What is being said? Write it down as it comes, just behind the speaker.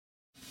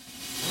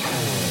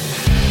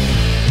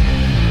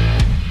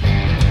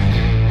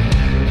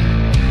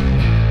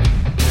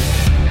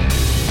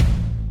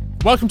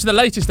Welcome to the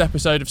latest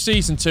episode of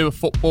Season 2 of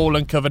Football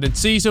Uncovered. In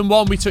Season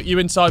 1, we took you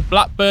inside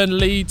Blackburn,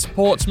 Leeds,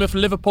 Portsmouth,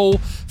 Liverpool,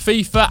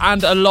 FIFA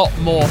and a lot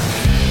more.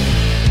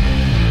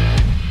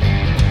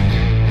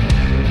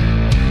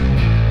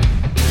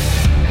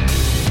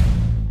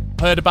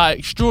 Heard about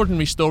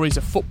extraordinary stories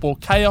of football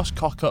chaos,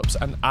 cock-ups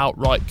and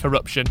outright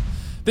corruption.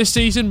 This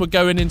season, we're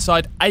going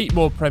inside 8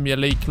 more Premier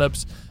League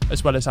clubs,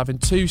 as well as having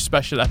 2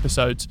 special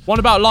episodes. One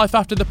about life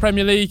after the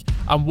Premier League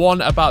and one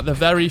about the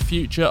very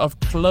future of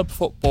club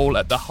football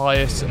at the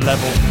highest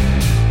level.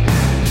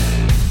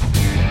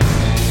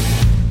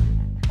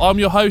 I'm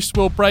your host,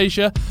 Will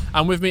Brazier,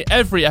 and with me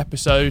every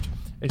episode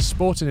is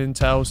Sporting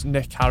Intel's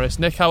Nick Harris.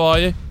 Nick, how are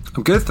you?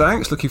 I'm good,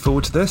 thanks. Looking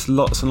forward to this.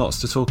 Lots and lots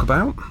to talk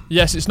about.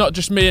 Yes, it's not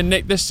just me and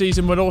Nick this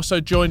season. We're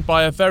also joined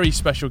by a very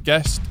special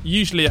guest,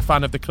 usually a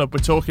fan of the club we're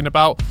talking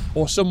about,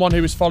 or someone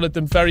who has followed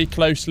them very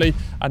closely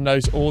and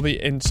knows all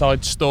the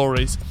inside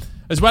stories.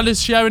 As well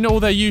as sharing all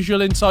their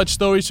usual inside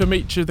stories from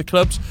each of the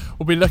clubs,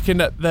 we'll be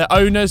looking at their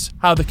owners,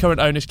 how the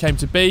current owners came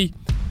to be,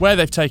 where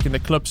they've taken the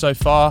club so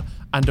far,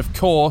 and of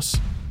course,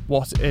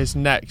 what is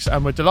next.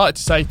 And we're delighted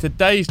to say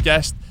today's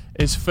guest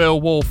is Phil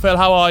Wall. Phil,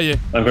 how are you?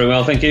 I'm very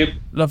well, thank you.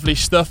 Lovely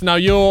stuff. Now,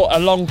 you're a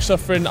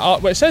long-suffering...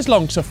 Well, it says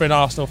long-suffering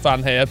Arsenal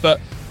fan here,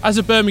 but as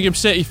a Birmingham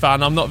City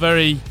fan, I'm not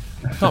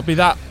can't be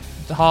that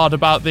hard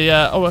about the...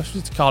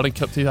 it's Carling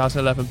Cup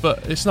 2011,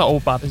 but it's not all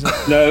bad, is it?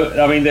 No,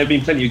 I mean, there have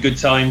been plenty of good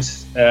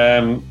times.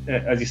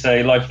 As you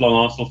say, lifelong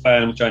Arsenal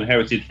fan, which I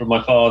inherited from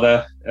my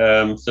father.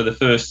 So the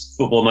first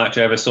football match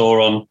I ever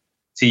saw on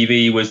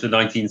TV was the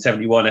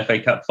 1971 FA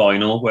Cup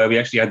final, where we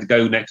actually had to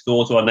go next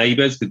door to our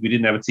neighbours because we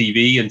didn't have a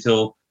TV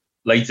until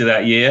later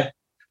that year.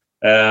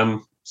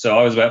 So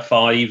I was about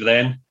 5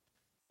 then.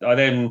 I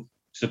then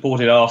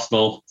supported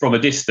Arsenal from a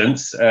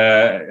distance through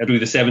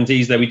the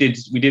 70s. Though we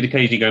did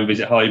occasionally go and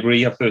visit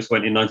Highbury. I first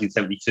went in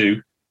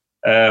 1972.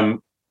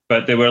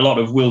 But there were a lot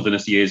of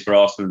wilderness years for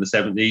Arsenal in the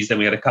 70s. Then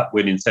we had a cup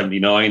win in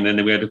 79. And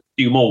then we had a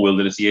few more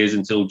wilderness years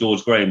until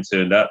George Graham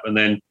turned up. And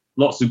then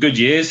lots of good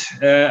years.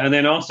 And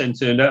then Arsene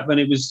turned up and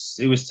it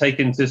was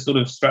taken to sort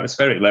of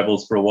stratospheric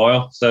levels for a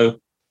while. So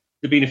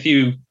there've been a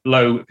few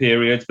low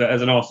periods, but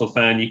as an Arsenal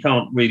fan, you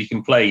can't really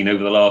complain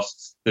over the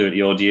last 30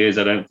 odd years.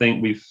 I don't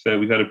think we've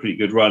had a pretty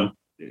good run.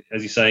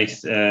 As you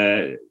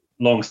say,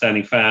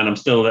 long-standing fan.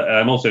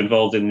 I'm also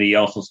involved in the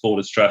Arsenal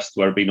Supporters Trust,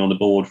 where I've been on the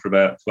board for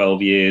about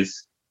 12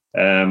 years,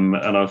 and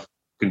I've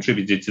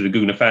contributed to the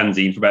Gooner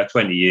fanzine for about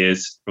 20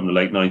 years from the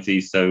late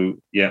 90s. So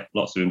yeah,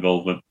 lots of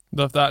involvement.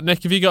 Love that.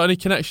 Nick, have you got any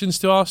connections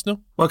to Arsenal?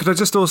 Well, could I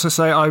just also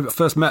say I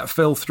first met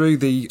Phil through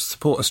the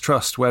Supporters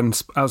Trust when,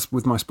 as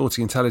with my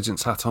Sporting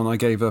Intelligence hat on, I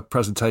gave a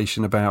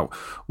presentation about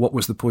what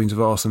was the point of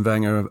Arsene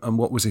Wenger and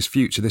what was his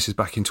future. This is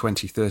back in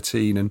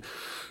 2013. And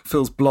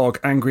Phil's blog,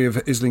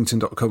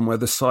 angryofislington.com, where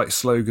the site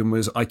slogan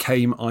was, I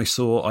came, I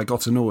saw, I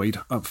got annoyed.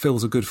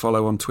 Phil's a good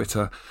follow on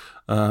Twitter.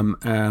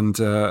 And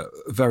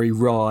very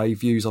wry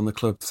views on the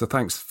club. So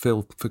thanks,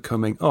 Phil, for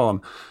coming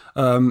on.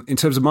 In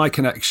terms of my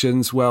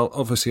connections, well,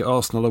 obviously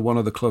Arsenal are one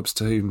of the clubs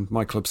to whom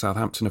my club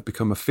Southampton have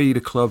become a feeder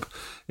club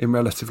in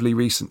relatively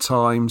recent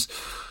times.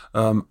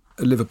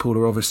 Liverpool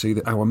are obviously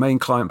our main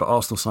client, but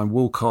Arsenal signed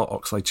Walcott,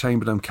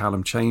 Oxlade-Chamberlain,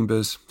 Callum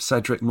Chambers,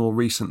 Cedric more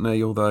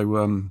recently,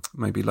 although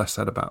maybe less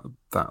said about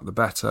that the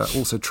better.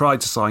 Also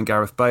tried to sign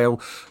Gareth Bale,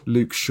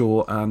 Luke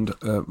Shaw and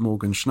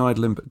Morgan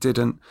Schneiderlin, but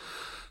didn't.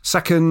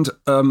 Second,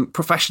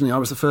 professionally, I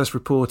was the first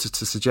reporter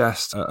to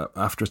suggest,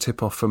 after a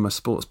tip-off from a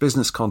sports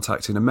business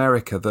contact in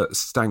America, that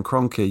Stan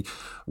Kroenke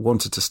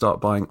wanted to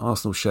start buying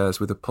Arsenal shares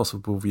with a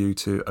possible view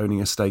to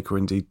owning a stake or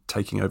indeed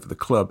taking over the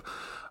club.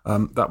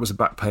 That was a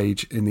back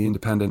page in The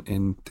Independent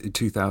in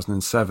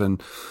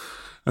 2007.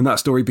 And that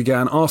story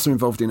began, Arsenal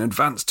involved in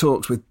advanced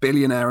talks with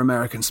billionaire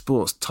American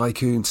sports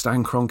tycoon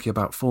Stan Kroenke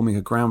about forming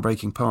a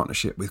groundbreaking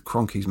partnership with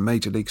Kroenke's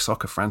Major League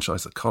Soccer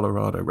franchise, the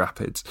Colorado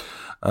Rapids.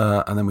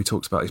 And then we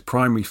talked about his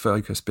primary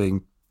focus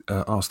being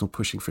Arsenal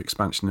pushing for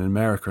expansion in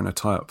America and a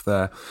tie-up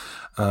there.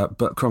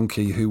 But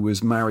Kroenke, who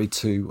is married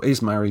to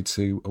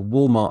a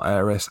Walmart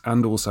heiress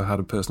and also had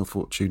a personal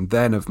fortune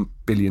then of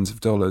billions of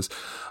dollars,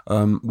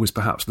 was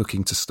perhaps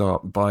looking to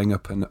start buying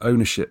up an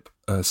ownership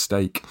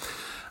stake.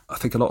 I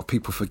think a lot of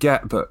people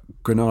forget, but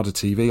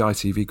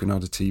ITV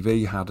Granada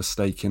TV had a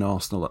stake in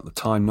Arsenal at the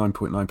time,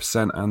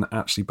 9.9%, and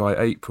actually by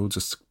April,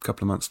 just a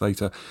couple of months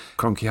later,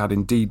 Kroenke had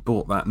indeed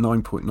bought that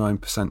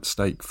 9.9%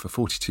 stake for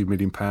 £42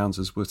 million,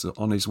 as was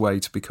on his way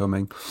to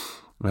becoming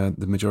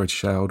the majority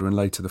shareholder and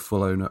later the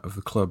full owner of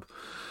the club.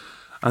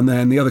 And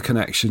then the other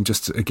connection,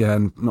 just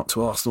again, not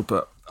to Arsenal,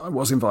 but I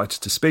was invited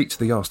to speak to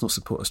the Arsenal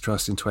Supporters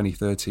Trust in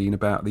 2013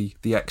 about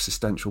the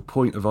existential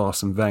point of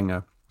Arsene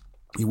Wenger.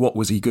 What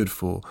was he good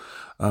for?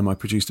 I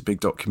produced a big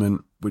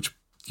document, which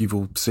you've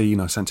all seen.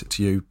 I sent it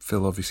to you.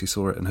 Phil obviously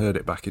saw it and heard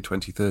it back in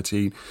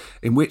 2013,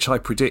 in which I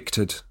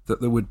predicted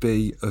that there would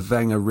be a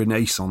Wenger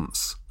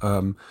renaissance.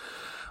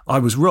 I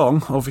was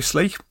wrong,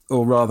 obviously,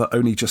 or rather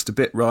only just a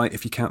bit right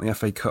if you count the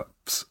FA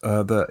Cups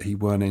that he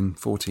won in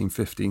 14,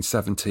 15,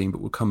 17,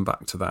 but we'll come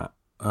back to that.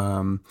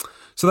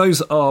 So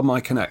those are my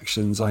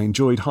connections. I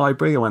enjoyed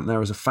Highbury. I went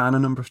there as a fan a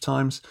number of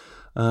times.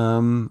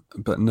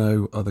 but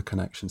no other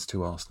connections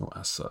to Arsenal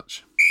as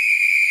such.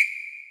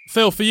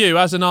 Phil, for you,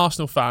 as an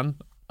Arsenal fan,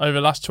 over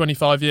the last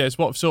 25 years,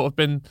 what have sort of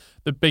been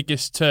the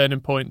biggest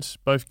turning points,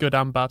 both good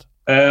and bad?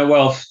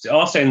 Well,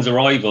 Arsene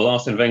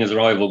Wenger's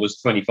arrival was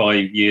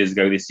 25 years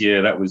ago this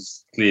year. That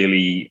was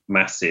clearly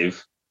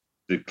massive.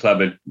 The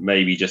club had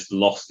maybe just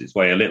lost its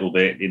way a little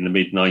bit in the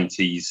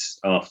mid-90s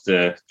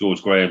after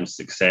George Graham's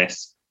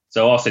success.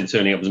 So Arsene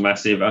turning up was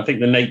massive. I think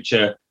the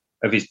nature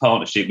of his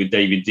partnership with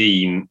David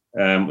Dein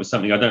was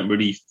something I don't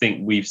really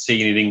think we've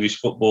seen in English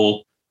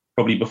football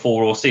probably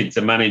before or since.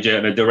 A manager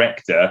and a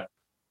director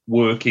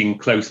working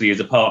closely as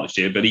a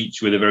partnership, but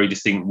each with a very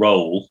distinct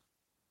role.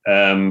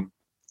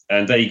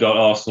 And they got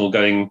Arsenal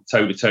going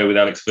toe-to-toe with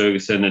Alex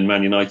Ferguson and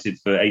Man United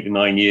for 8 or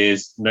 9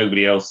 years.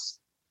 Nobody else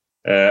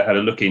had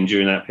a look in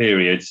during that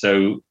period.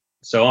 So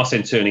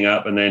Arsene turning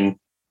up and then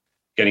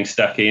getting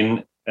stuck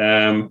in.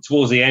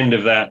 Towards the end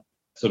of that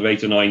sort of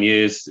 8 or 9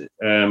 years,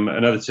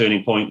 another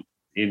turning point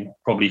in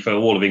probably for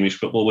all of English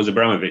football was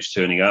Abramovich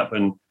turning up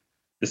and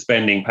the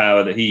spending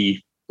power that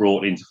he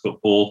brought into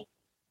football.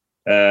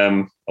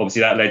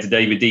 Obviously, that led to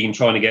David Dein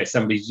trying to get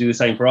somebody to do the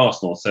same for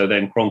Arsenal. So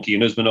then Kroenke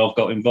and Usmanov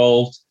got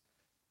involved.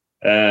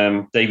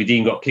 David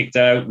Dein got kicked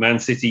out. Man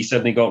City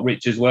suddenly got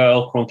rich as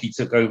well. Kroenke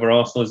took over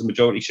Arsenal as a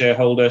majority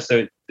shareholder.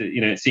 So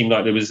it seemed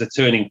like there was a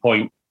turning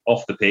point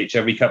off the pitch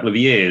every couple of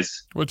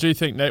years. What do you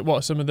think, Nate? What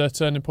are some of the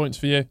turning points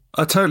for you?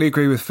 I totally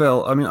agree with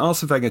Phil. I mean,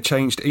 Arsene Wenger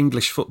changed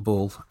English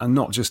football, and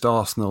not just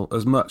Arsenal,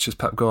 as much as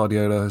Pep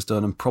Guardiola has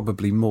done, and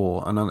probably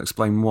more, and I'll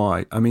explain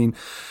why. I mean,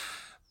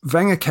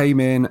 Wenger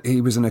came in,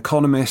 he was an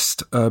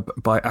economist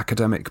by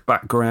academic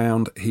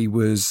background. He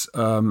was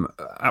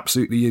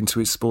absolutely into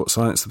his sports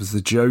science. There was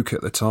the joke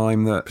at the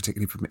time, that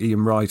particularly from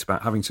Ian Wright,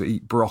 about having to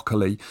eat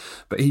broccoli.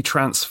 But he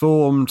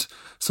transformed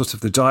sort of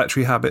the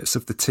dietary habits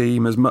of the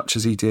team as much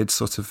as he did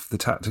sort of the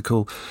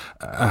tactical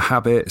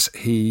habits.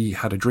 He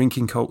had a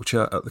drinking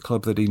culture at the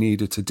club that he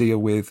needed to deal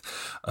with,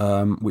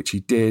 which he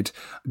did.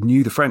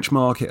 Knew the French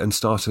market and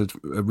started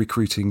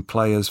recruiting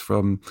players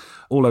from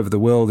all over the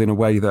world in a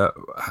way that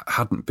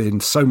hadn't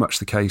been so much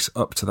the case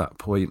up to that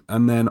point.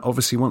 And then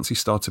obviously once he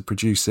started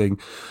producing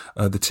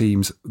the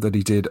teams that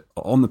he did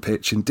on the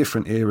pitch in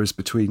different eras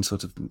between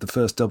sort of the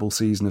first double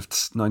season of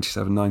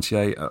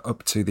 97-98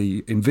 up to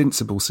the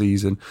invincible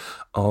season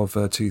of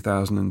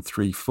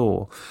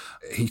 2003-04,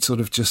 he sort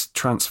of just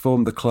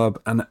transformed the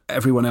club, and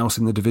everyone else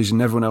in the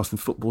division, everyone else in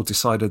football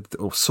decided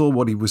or saw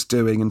what he was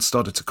doing and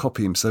started to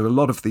copy him. So a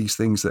lot of these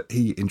things that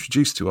he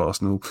introduced to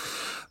Arsenal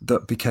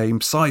that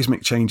became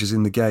seismic changes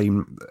in the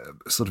game,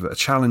 sort of a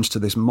challenge to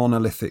this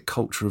monolithic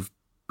culture of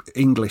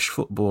English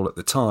football at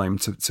the time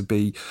to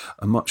be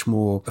a much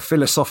more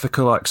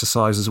philosophical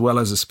exercise as well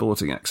as a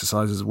sporting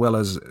exercise, as well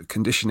as a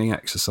conditioning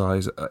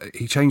exercise.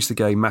 He changed the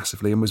game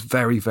massively and was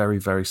very, very,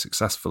 very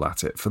successful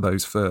at it for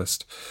those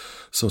first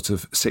sort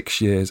of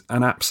 6 years.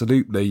 And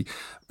absolutely,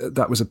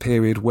 that was a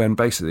period when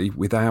basically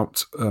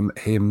without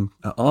him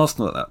at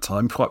Arsenal at that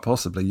time, quite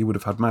possibly you would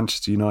have had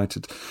Manchester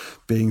United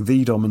being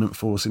the dominant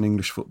force in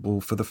English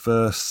football for the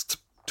first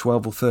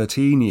 12 or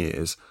 13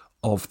 years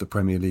of the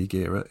Premier League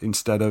era,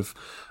 instead of,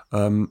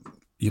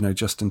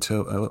 just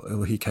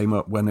until he came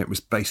up when it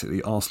was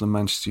basically Arsenal and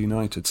Manchester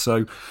United.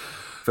 So,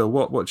 Phil,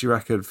 what do you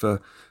reckon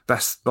for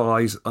best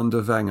buys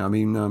under Wenger? I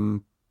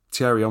mean,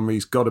 Thierry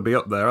Henry's got to be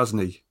up there,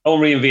 hasn't he?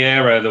 Henry and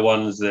Vieira are the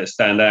ones that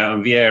stand out,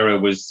 and Vieira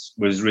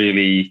was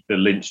really the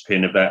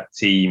linchpin of that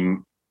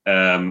team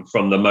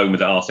from the moment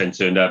that Arsene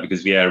turned up,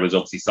 because Vieira was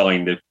obviously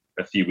signed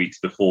a few weeks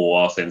before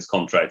Arsene's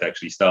contract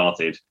actually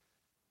started.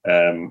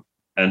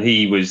 And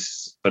he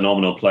was a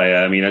phenomenal player.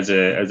 I mean, as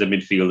a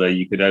midfielder,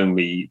 you could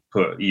only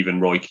put even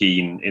Roy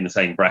Keane in the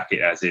same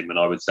bracket as him. And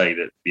I would say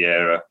that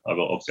Vieira,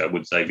 obviously I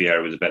would say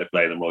Vieira was a better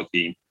player than Roy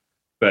Keane.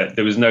 But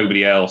there was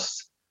nobody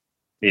else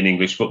in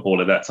English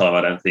football at that time,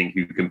 I don't think,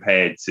 who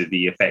compared to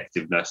the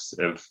effectiveness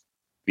of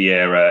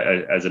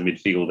Vieira as a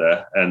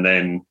midfielder. And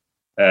then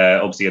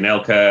obviously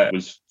Anelka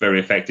was very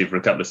effective for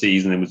a couple of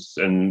seasons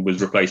and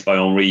was replaced by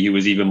Henry, who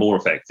was even more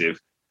effective.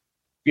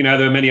 There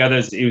were many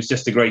others. It was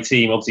just a great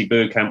team. Obviously,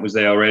 Bergkamp was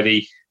there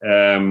already.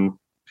 Pires,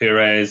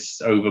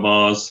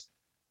 Overmars.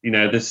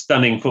 The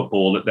stunning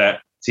football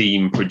that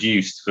team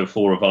produced for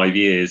 4 or 5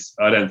 years,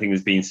 I don't think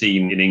has been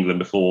seen in England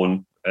before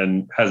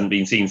and hasn't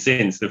been seen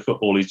since. The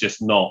football is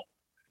just not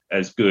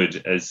as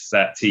good as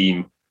that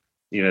team.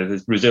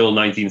 There's Brazil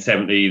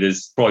 1970,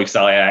 there's Cruyff's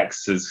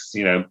Ajax, there's,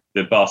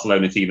 the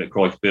Barcelona team that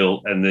Cruyff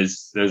built, and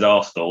there's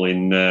Arsenal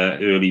in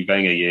early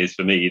Wenger years.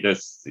 For me,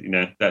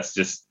 that's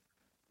just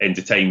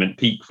entertainment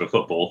peak for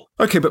football.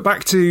 OK, but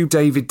back to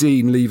David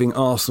Dein leaving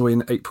Arsenal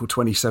in April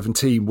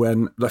 2017,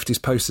 when left his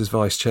post as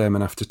vice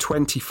chairman after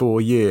 24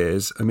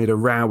 years amid a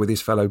row with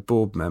his fellow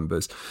board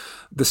members.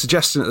 The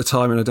suggestion at the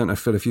time, and I don't know,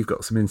 Phil, if you've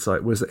got some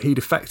insight, was that he'd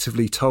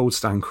effectively told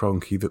Stan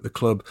Kroenke that the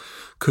club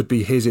could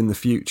be his in the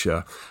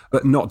future,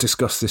 but not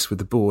discussed this with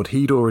the board.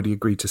 He'd already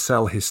agreed to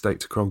sell his stake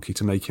to Kroenke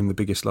to make him the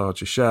biggest,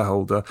 largest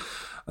shareholder.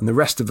 And the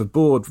rest of the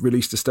board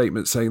released a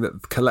statement saying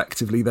that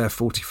collectively their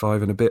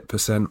 45 and a bit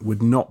 %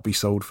 would not be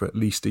sold for at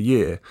least a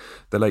year.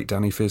 The late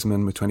Danny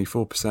Fisman with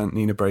 24%,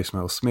 Nina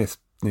Bracewell-Smith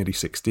nearly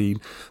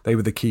 16. They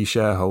were the key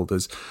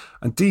shareholders.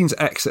 And Dean's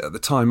exit at the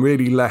time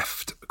really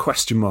left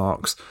question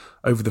marks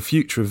over the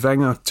future of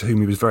Wenger, to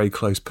whom he was very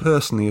close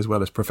personally as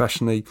well as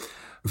professionally.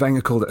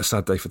 Wenger called it a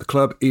sad day for the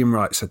club. Ian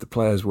Wright said the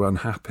players were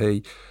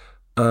unhappy.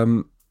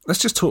 Let's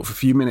just talk for a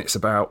few minutes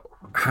about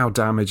how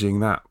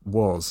damaging that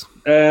was.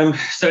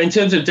 So in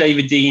terms of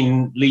David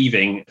Dein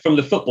leaving, from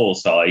the football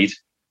side,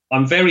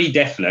 I'm very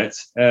definite,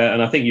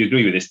 and I think you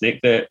agree with this,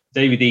 Nick, that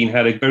David Dein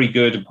had a very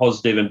good and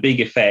positive and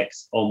big effect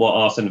on what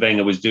Arsene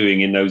Wenger was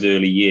doing in those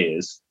early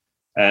years,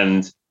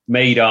 and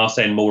made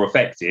Arsene more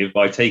effective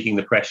by taking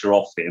the pressure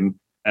off him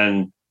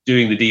and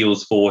doing the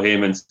deals for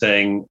him and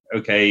saying,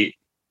 OK,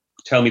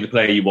 tell me the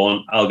player you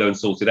want, I'll go and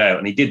sort it out.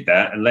 And he did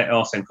that and let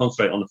Arsene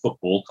concentrate on the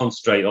football,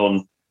 concentrate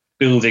on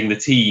building the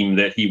team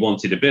that he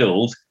wanted to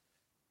build.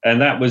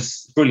 And that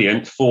was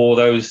brilliant for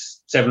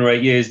those 7 or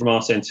 8 years from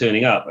Arsene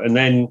turning up. And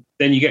then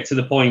you get to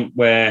the point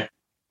where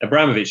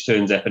Abramovich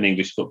turns up in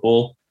English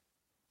football.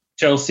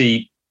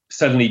 Chelsea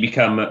suddenly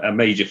become a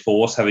major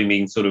force, having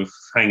been sort of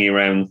hanging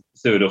around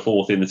third or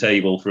fourth in the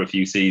table for a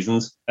few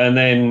seasons. And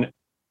then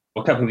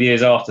a couple of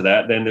years after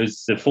that, then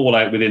there's the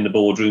fallout within the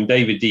boardroom.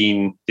 David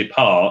Dein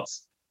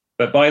departs.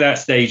 But by that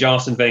stage,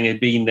 Arsene Wenger had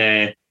been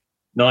there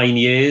 9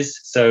 years.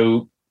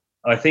 So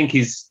I think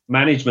his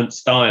management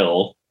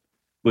style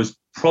was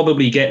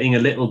probably getting a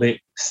little bit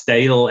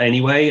stale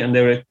anyway. And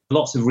there are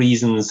lots of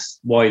reasons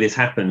why this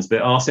happens.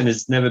 But Arsene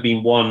has never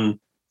been one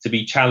to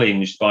be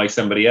challenged by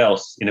somebody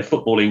else in a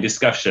footballing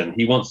discussion.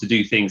 He wants to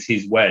do things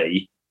his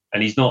way,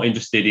 and he's not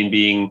interested in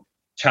being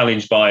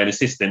challenged by an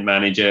assistant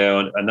manager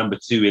or a number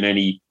two in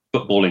any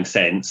footballing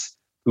sense,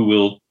 who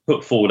will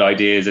put forward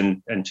ideas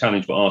and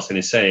challenge what Arsene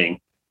is saying.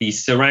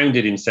 He's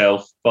surrounded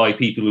himself by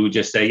people who would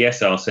just say,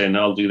 yes, Arsene,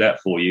 I'll do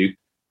that for you.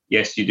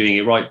 Yes, you're doing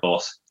it right,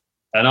 boss.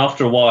 And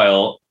after a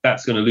while,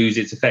 that's going to lose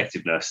its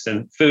effectiveness.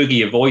 And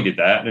Fergie avoided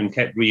that and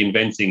kept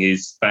reinventing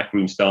his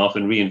backroom staff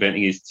and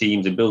reinventing his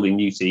teams and building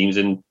new teams,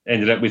 and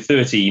ended up with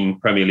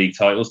 13 Premier League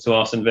titles to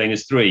Arsene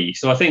Wenger's 3.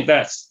 So I think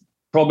that's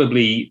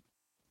probably,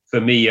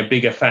 for me, a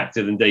bigger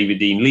factor than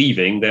David Dein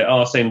leaving, that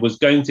Arsene was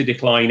going to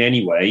decline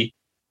anyway,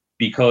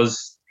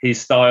 because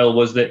his style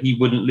was that he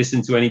wouldn't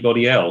listen to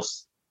anybody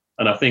else.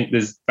 And I think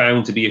there's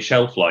bound to be a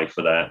shelf life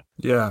for that.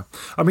 Yeah.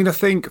 I mean, I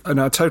think,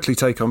 and I totally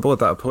take on board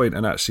that point,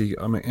 and actually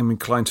I'm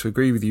inclined to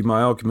agree with you.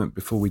 My argument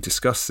before we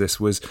discussed this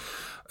was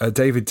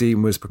David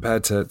Dein was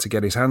prepared to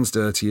get his hands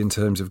dirty in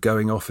terms of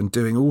going off and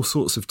doing all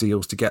sorts of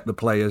deals to get the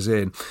players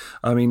in.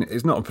 I mean,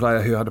 it's not a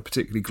player who had a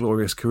particularly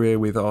glorious career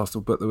with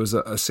Arsenal, but there was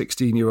a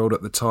 16-year-old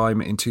at the time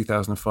in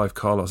 2005,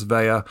 Carlos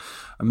Vela,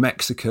 a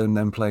Mexican,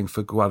 then playing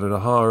for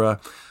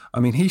Guadalajara. I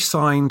mean, he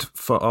signed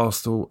for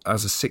Arsenal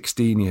as a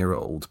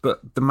 16-year-old,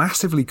 but the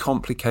massively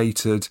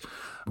complicated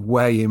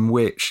way in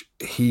which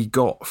he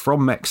got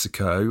from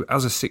Mexico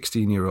as a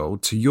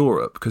 16-year-old to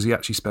Europe, because he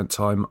actually spent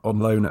time on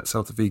loan at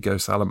Celta Vigo,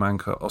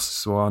 Salamanca,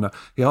 Osasuna.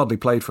 He hardly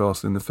played for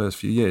Arsenal in the first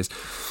few years.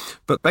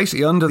 But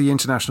basically, under the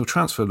international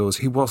transfer laws,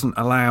 he wasn't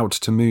allowed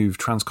to move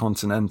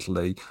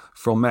transcontinentally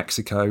from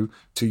Mexico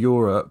to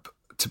Europe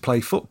to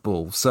play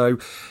football. So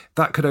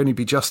that could only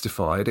be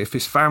justified if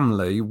his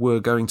family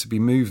were going to be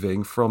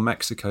moving from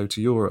Mexico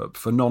to Europe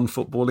for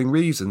non-footballing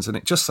reasons. And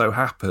it just so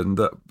happened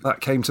that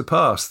came to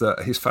pass,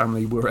 that his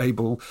family were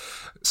able,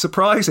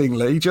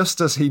 surprisingly, just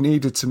as he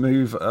needed to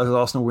move, as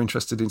Arsenal were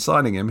interested in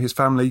signing him, his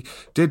family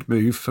did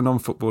move for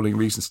non-footballing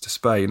reasons to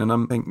Spain. And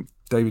I think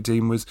David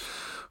Dein was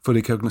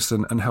fully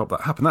cognizant and helped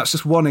that happen. That's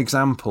just one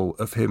example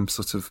of him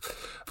sort of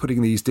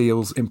putting these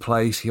deals in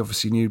place. He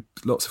obviously knew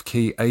lots of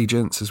key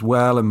agents as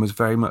well and was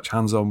very much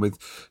hands-on with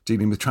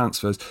dealing with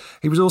transfers.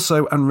 He was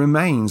also, and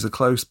remains, a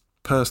close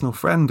personal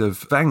friend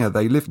of Wenger.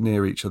 They lived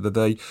near each other.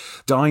 They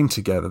dined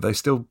together. They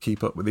still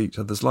keep up with each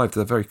other's life.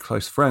 They're very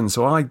close friends.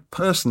 So I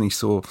personally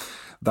saw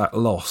that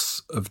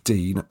loss of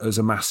Dein as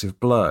a massive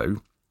blow.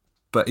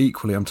 But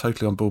equally, I'm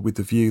totally on board with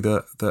the view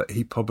that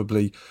he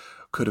probably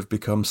could have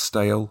become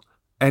stale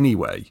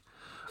anyway.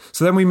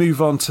 So then we move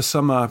on to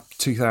summer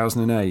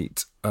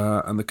 2008,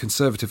 and the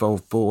Conservative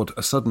old board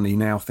are suddenly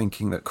now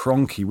thinking that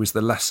Kroenke was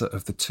the lesser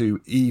of the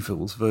two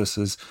evils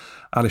versus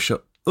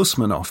Alisher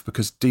Usmanov,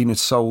 because Dean had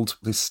sold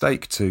his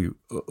stake to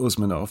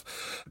Usmanov.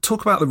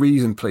 Talk about the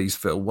reason, please,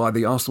 Phil, why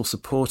the Arsenal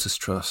Supporters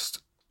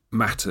Trust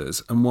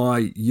matters and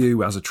why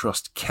you as a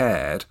trust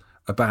cared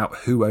about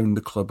who owned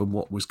the club and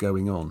what was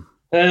going on.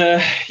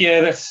 Yeah,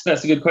 that's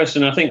a good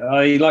question. I think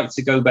I like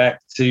to go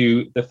back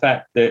to the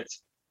fact that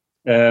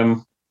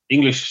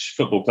English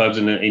football clubs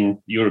and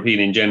in European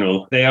in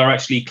general, they are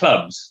actually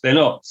clubs. They're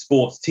not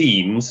sports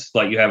teams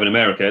like you have in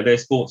America. They're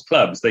sports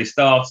clubs. They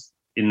start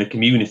in the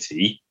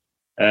community.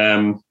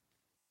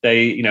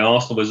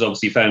 Arsenal was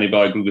obviously founded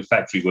by a group of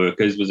factory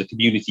workers, was a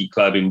community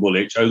club in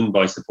Woolwich owned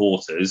by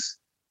supporters.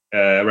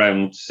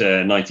 Around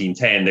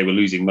 1910, they were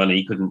losing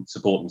money, couldn't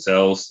support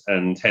themselves.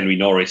 And Henry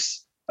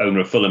Norris, owner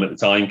of Fulham at the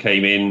time,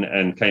 came in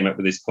and came up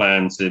with this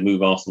plan to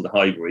move Arsenal to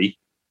Highbury,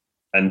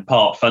 and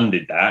part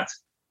funded that.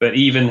 But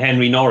even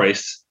Henry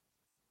Norris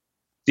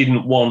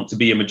didn't want to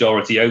be a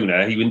majority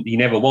owner. He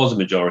never was a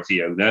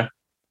majority owner.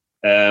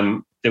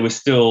 There were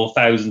still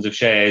thousands of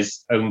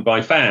shares owned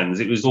by fans.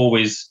 It was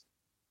always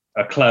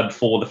a club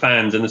for the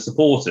fans and the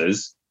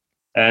supporters.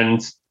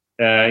 And,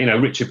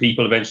 richer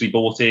people eventually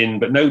bought in,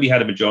 but nobody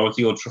had a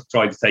majority or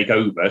tried to take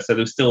over. So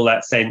there was still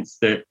that sense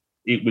that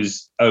it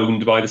was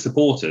owned by the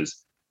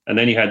supporters. And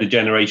then you had the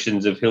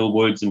generations of Hill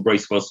Woods and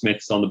Bracewell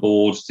Smiths on the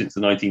board since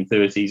the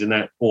 1930s, and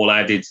that all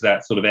added to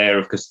that sort of air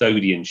of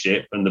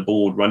custodianship and the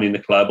board running the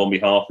club on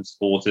behalf of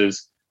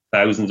supporters,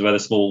 thousands of other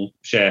small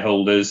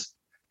shareholders.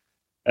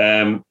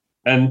 And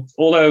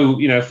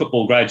although,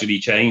 football gradually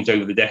changed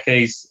over the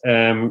decades,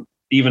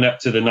 even up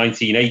to the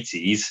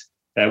 1980s,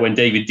 when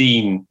David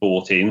Dein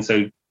bought in.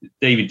 So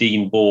David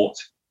Dein bought,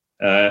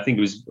 I think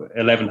it was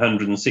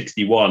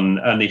 1,161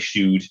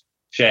 unissued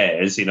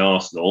shares in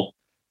Arsenal,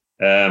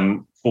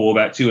 for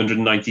about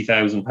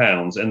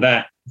 £290,000, and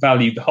that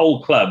valued the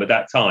whole club at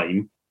that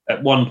time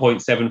at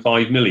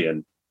 1.75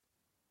 million.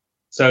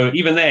 So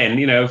even then,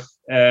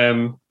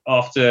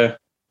 after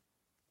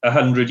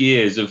 100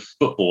 years of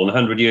football and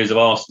 100 years of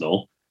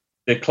Arsenal,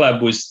 the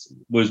club was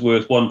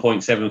worth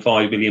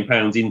 £1.75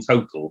 million in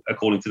total,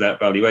 according to that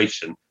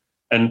valuation.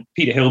 And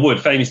Peter Hill-Wood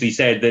famously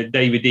said that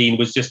David Dein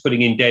was just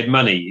putting in dead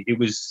money. It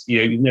was,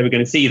 you're never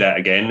going to see that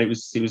again. It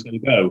was going to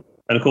go.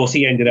 And of course,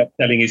 he ended up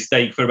selling his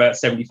stake for about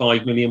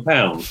 £75 million.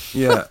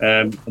 Yeah.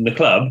 And the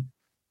club,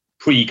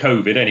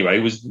 pre-COVID anyway,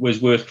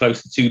 was worth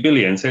close to £2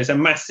 billion. So it's a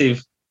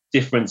massive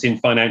difference in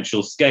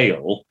financial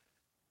scale.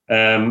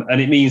 And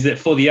it means that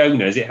for the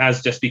owners, it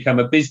has just become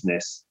a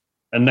business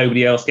and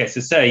nobody else gets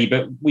a say.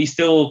 But we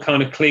still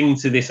kind of cling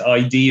to this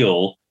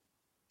ideal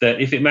that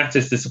if it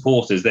matters to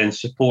supporters, then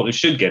supporters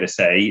should get a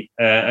say,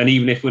 and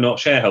even if we're not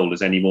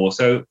shareholders anymore.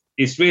 So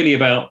it's really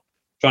about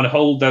trying to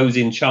hold those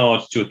in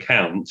charge to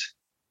account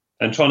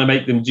and trying to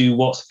make them do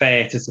what's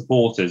fair to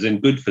supporters and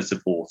good for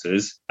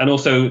supporters, and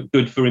also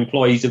good for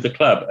employees of the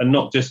club, and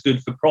not just good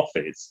for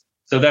profits.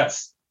 So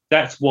that's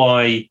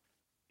why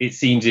it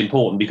seems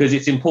important, because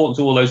it's important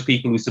to all those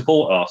people who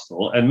support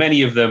Arsenal, and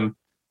many of them,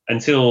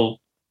 until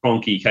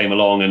Kroenke came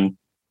along and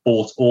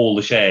bought all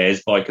the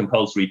shares by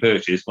compulsory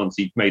purchase once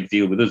he made a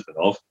deal with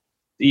Usmanov,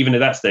 even at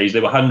that stage,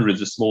 there were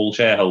hundreds of small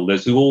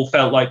shareholders who all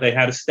felt like they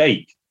had a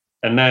stake.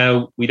 And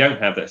now we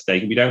don't have that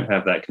stake and we don't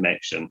have that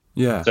connection.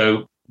 Yeah.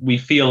 So we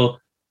feel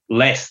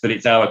less that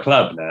it's our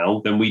club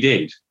now than we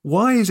did.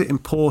 Why is it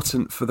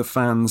important for the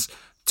fans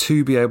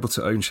to be able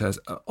to own shares?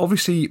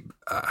 Obviously,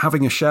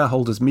 having a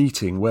shareholders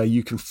meeting where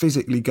you can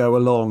physically go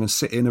along and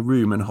sit in a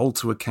room and hold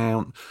to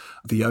account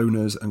the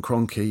owners and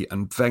Kroenke,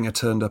 and Wenger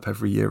turned up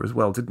every year as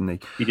well, didn't he?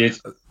 He did.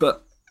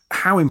 But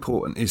how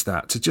important is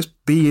that, to just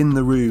be in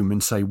the room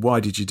and say, why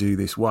did you do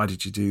this? Why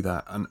did you do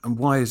that? And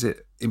why is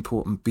it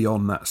important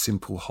beyond that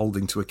simple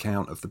holding to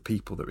account of the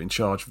people that are in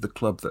charge of the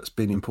club that's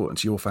been important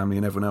to your family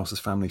and everyone else's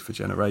family for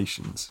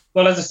generations?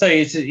 Well, as I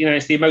say, it's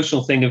the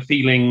emotional thing of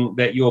feeling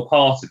that you're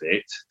part of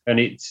it, and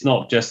it's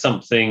not just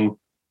something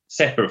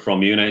separate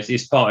from you.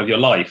 It's part of your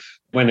life.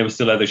 When there were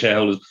still other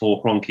shareholders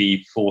before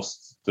Kroenke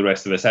forced the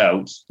rest of us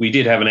out, we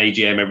did have an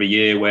AGM every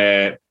year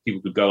where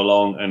people could go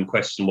along and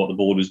question what the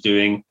board was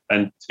doing.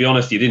 And to be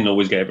honest, you didn't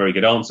always get a very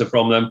good answer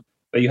from them,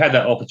 but you had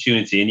that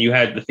opportunity and you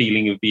had the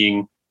feeling of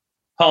being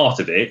part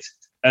of it.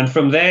 And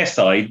from their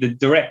side, the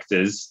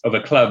directors of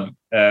a club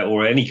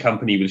or any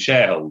company with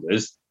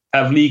shareholders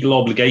have legal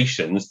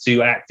obligations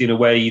to act in a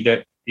way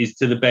that is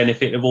to the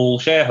benefit of all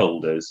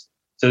shareholders.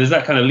 So there's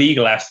that kind of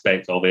legal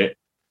aspect of it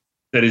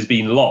that has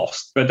been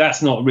lost, but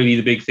that's not really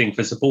the big thing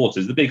for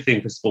supporters. The big thing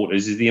for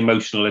supporters is the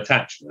emotional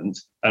attachment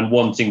and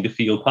wanting to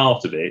feel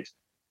part of it.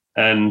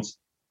 And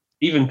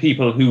even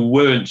people who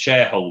weren't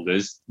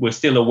shareholders were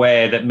still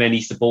aware that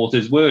many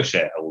supporters were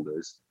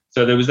shareholders.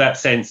 So there was that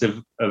sense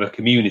of a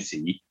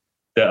community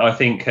that I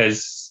think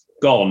has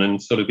gone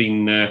and sort of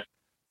been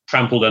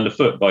trampled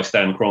underfoot by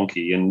Stan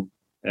Kroenke.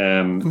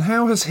 And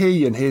how has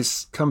he and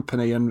his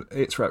company and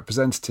its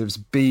representatives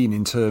been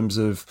in terms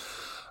of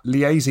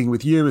liaising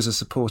with you as a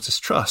supporters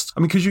trust? I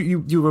mean, because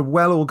you were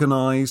well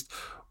organised,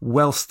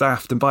 well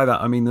staffed, and by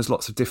that I mean there's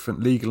lots of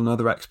different legal and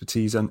other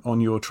expertise on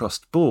your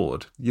trust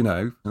board, and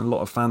a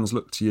lot of fans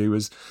look to you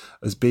as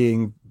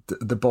being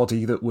the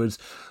body that would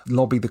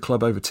lobby the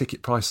club over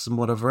ticket prices and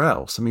whatever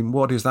else. I mean,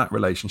 what is that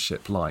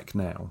relationship like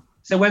now?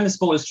 So when the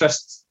Supporters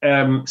Trust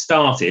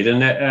started,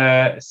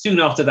 and soon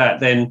after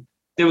that, then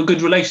there were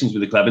good relations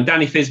with the club, and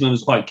Danny Fisman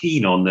was quite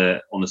keen on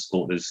the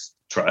Supporters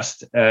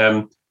Trust.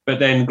 But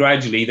then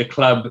gradually the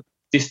club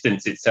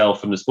distanced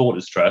itself from the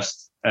Supporters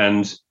Trust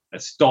and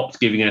stopped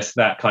giving us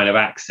that kind of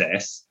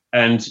access.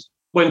 And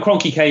when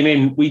Kroenke came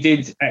in, we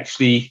did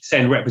actually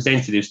send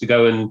representatives to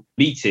go and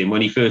meet him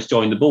when he first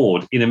joined the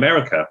board in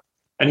America.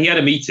 And he had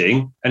a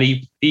meeting, and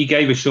he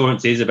gave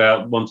assurances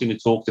about wanting to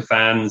talk to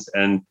fans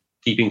and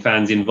keeping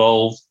fans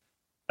involved.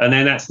 And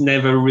then that's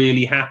never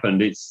really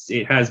happened.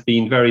 It has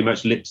been very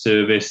much lip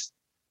service.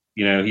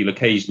 He'll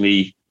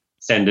occasionally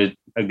send a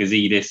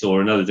Gazidis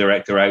or another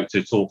director out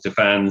to talk to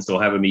fans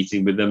or have a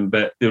meeting with them.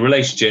 But the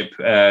relationship,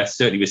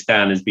 certainly with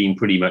Stan, has been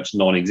pretty much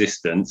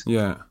non-existent.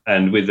 Yeah.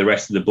 And with the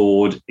rest of the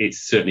board, it's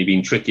certainly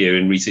been trickier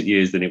in recent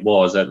years than it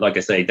was. Like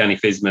I say, Danny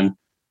Fisman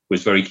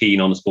was very keen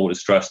on the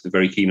Supporters Trust,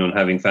 very keen on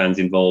having fans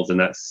involved, and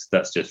that's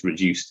just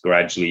reduced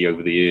gradually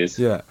over the years.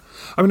 Yeah.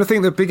 I mean, I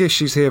think the big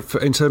issues here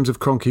in terms of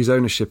Kroenke's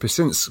ownership is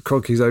since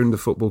Kroenke's owned the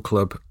football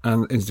club,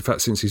 and in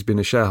fact since he's been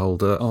a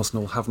shareholder,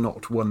 Arsenal have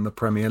not won the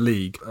Premier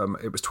League.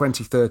 It was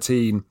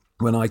 2013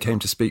 when I came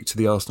to speak to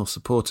the Arsenal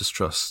Supporters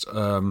Trust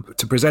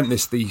to present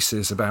this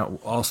thesis about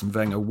Arsene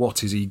Wenger,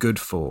 what is he good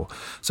for?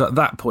 So at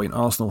that point,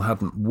 Arsenal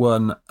hadn't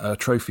won a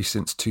trophy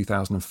since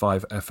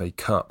 2005 FA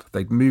Cup.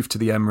 They'd moved to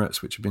the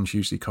Emirates, which had been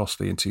hugely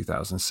costly in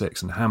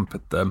 2006 and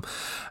hampered them.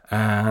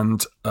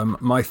 And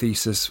my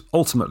thesis,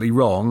 ultimately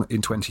wrong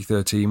in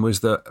 2013, was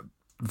that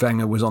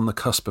Wenger was on the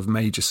cusp of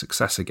major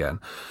success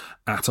again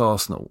at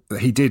Arsenal.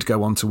 He did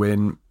go on to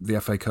win the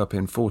FA Cup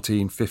in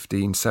 14,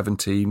 15,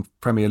 17,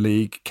 Premier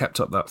League, kept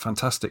up that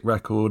fantastic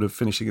record of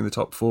finishing in the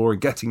top four and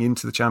getting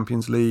into the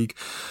Champions League,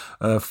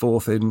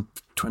 fourth in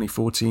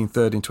 2014,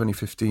 third in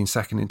 2015,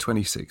 second in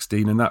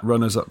 2016, and that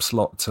runners-up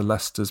slot to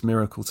Leicester's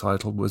miracle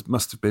title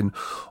must have been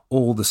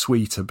all the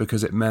sweeter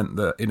because it meant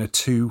that in a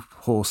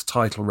two-horse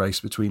title race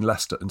between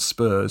Leicester and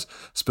Spurs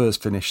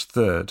finished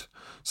third.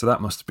 So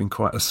that must have been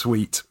quite a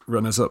sweet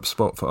runners-up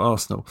spot for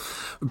Arsenal.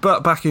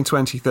 But back in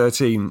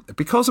 2013,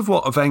 because of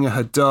what Wenger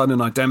had done,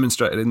 and I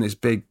demonstrated in this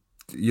big,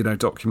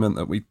 document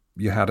that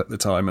you had at the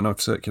time, and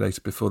I've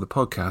circulated before the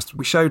podcast,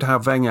 we showed how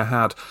Wenger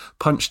had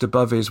punched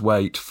above his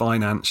weight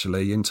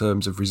financially in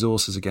terms of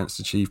resources against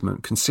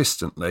achievement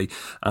consistently,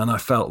 and I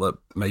felt that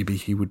maybe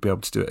he would be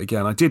able to do it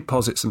again. I did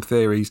posit some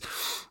theories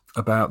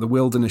about the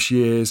wilderness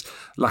years,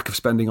 lack of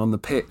spending on the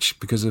pitch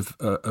because of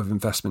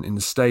investment in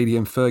the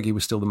stadium. Fergie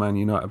was still the Man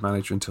United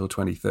manager until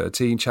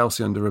 2013.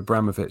 Chelsea under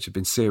Abramovich had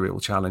been serial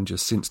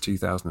challengers since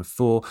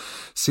 2004.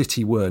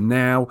 City were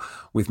now,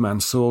 with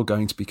Mansour,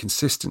 going to be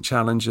consistent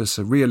challengers.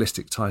 So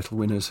realistic title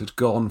winners had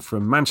gone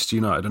from Manchester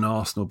United and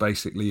Arsenal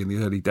basically in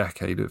the early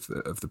decade of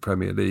the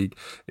Premier League,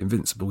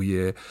 invincible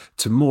year,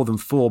 to more than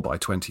four by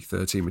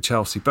 2013 with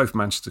Chelsea, both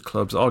Manchester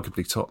clubs,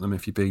 arguably Tottenham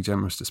if you're being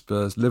generous to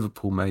Spurs,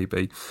 Liverpool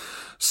maybe.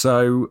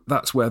 So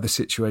that's where the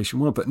situation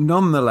was. But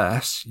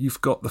nonetheless,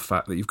 you've got the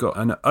fact that you've got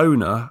an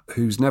owner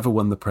who's never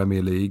won the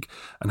Premier League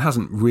and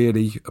hasn't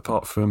really,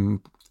 apart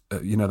from,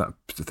 that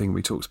thing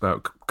we talked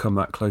about, come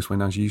that close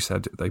when, as you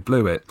said, they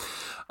blew it.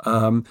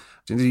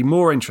 Is he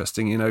more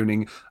interesting in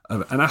owning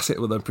an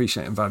asset with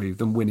appreciating value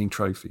than winning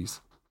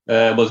trophies?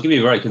 Well, to give you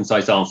a very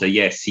concise answer,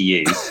 yes,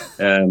 he is.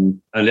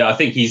 And I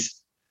think he's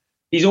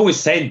always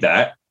said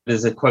that.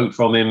 There's a quote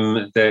from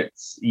him that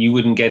you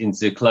wouldn't get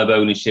into club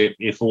ownership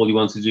if all you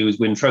want to do is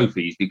win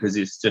trophies because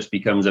it just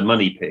becomes a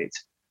money pit.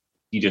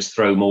 You just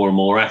throw more and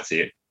more at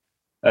it.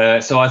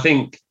 So I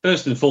think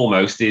first and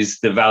foremost is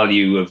the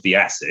value of the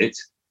asset.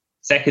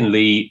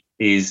 Secondly,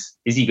 is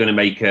he going to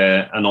make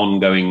an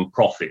ongoing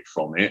profit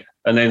from it?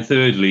 And then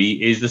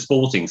thirdly is the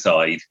sporting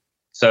side.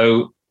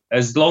 So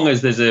as long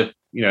as there's a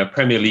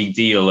Premier League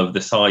deal of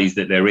the size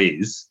that there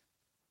is,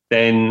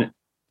 then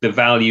the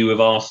value of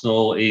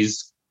Arsenal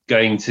is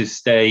going to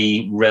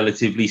stay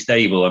relatively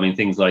stable. I mean,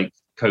 things like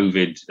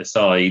COVID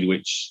aside,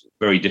 which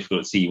very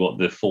difficult to see what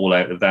the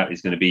fallout of that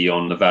is going to be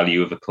on the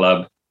value of a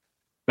club.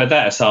 But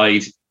that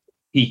aside,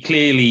 he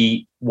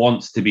clearly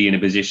wants to be in a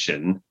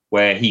position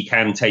where he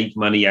can take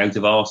money out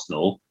of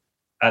Arsenal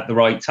at the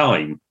right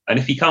time. And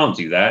if he can't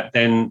do that,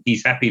 then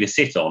he's happy to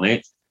sit on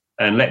it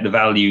and let the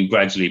value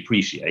gradually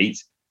appreciate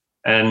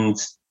and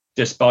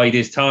just bide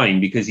his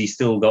time because he's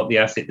still got the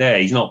asset there.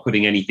 He's not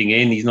putting anything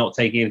in. He's not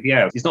taking anything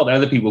out. It's not that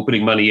other people are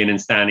putting money in and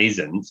Stan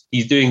isn't.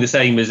 He's doing the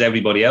same as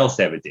everybody else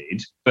ever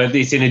did, but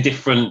it's in a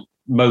different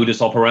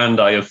modus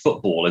operandi of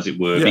football, as it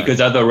were, because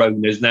other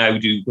owners now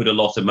do put a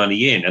lot of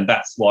money in, and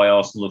that's why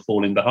Arsenal are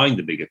falling behind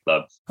the bigger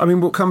clubs. I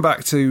mean, we'll come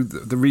back to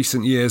the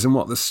recent years and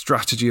what the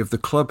strategy of the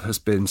club has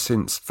been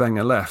since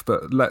Wenger left,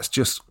 but let's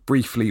just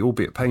briefly,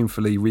 albeit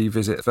painfully,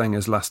 revisit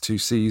Wenger's last two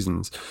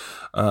seasons.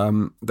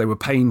 They were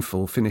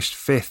painful, finished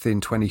fifth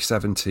in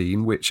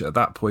 2017, which at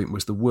that point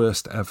was the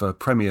worst ever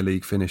Premier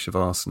League finish of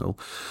Arsenal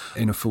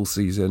in a full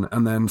season,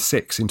 and then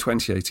sixth in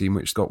 2018,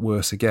 which got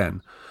worse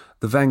again.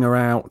 The Wenger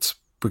out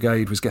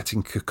brigade was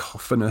getting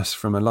cacophonous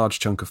from a large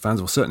chunk of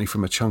fans, or certainly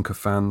from a chunk of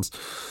fans,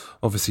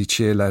 obviously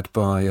cheer-led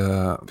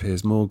by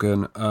Piers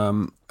Morgan.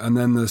 And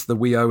then there's the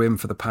 "we owe him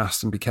for the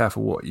past and be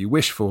careful what you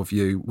wish for"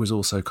 view was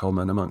also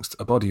common amongst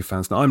a body of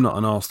fans. Now, I'm not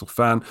an Arsenal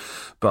fan,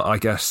 but I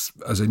guess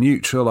as a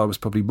neutral, I was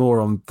probably more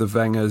on the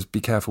Wenger's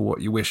 "be careful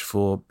what you wish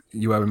for,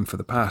 you owe him for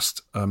the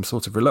past,"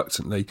 sort of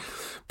reluctantly,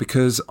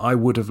 because I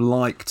would have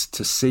liked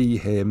to see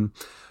him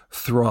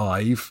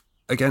thrive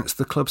against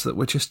the clubs that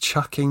were just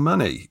chucking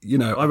money. You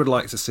know, I would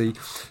like to see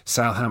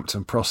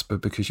Southampton prosper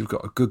because you've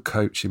got a good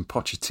coach in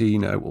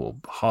Pochettino or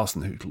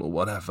Hasenhüttl or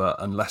whatever,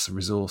 and lesser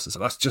resources.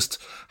 That's just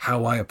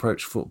how I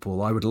approach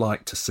football. I would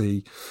like to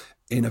see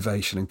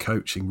innovation and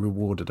coaching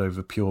rewarded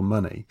over pure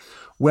money.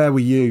 Where were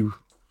you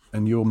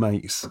and your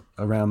mates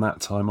around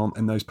that time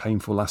in those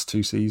painful last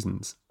 2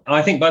 seasons?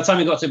 I think by the time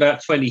we got to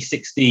about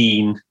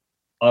 2016,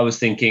 I was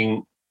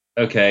thinking,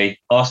 okay,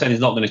 Arsene is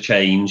not going to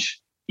change.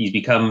 He's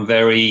become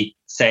very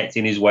set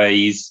in his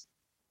ways.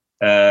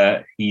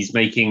 He's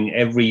making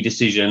every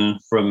decision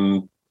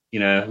from,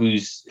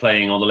 who's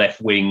playing on the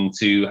left wing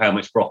to how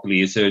much broccoli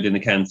is served in the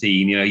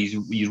canteen.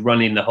 He's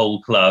running the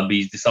whole club.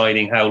 He's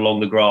deciding how long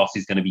the grass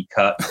is going to be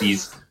cut.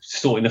 He's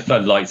sorting the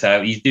floodlights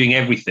out. He's doing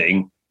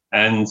everything.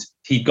 And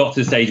he got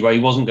to the stage where he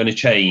wasn't going to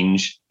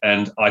change.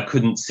 And I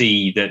couldn't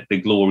see that the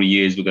glory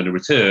years were going to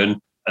return.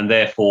 And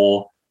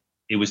therefore,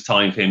 it was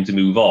time for him to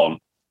move on.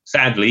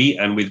 Sadly,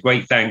 and with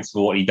great thanks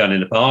for what he'd done in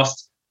the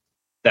past,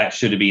 that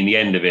should have been the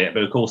end of it.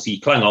 But of course, he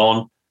clung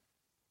on.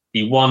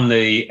 He won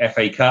the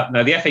FA Cup.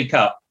 Now, the FA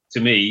Cup, to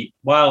me,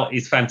 while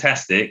it's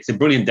fantastic, it's a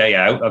brilliant day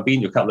out. I've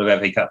been to a couple of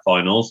FA Cup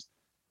finals.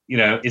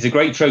 It's a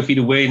great trophy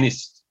to win.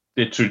 It's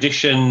the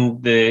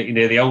tradition,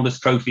 the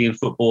oldest trophy in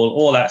football,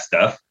 all that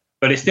stuff.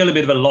 But it's still a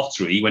bit of a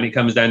lottery when it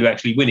comes down to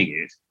actually winning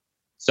it.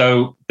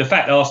 So the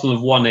fact Arsenal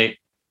have won it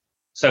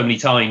so many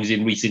times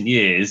in recent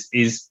years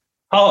is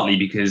partly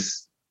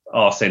because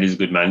Arsene is a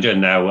good manager, and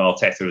now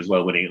Arteta as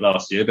well, winning it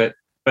last year. But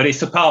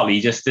it's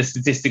partly just a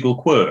statistical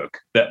quirk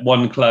that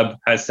one club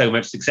has so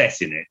much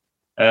success in it.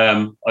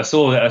 I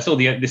saw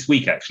this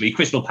week actually.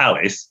 Crystal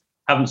Palace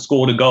haven't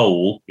scored a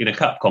goal in a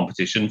cup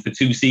competition for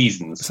 2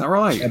 seasons. Is that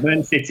right? And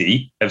Man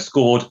City have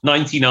scored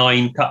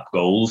 99 cup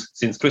goals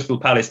since Crystal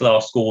Palace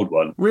last scored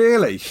one.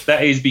 Really?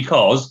 That is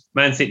because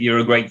Man City are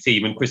a great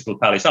team and Crystal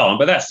Palace aren't.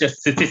 But that's just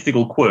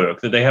statistical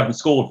quirk that they haven't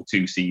scored for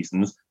 2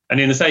 seasons. And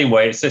in the same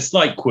way, it's a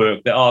slight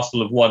quirk that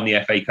Arsenal have won the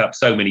FA Cup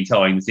so many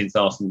times since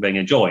Arsene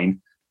Wenger joined,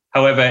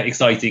 however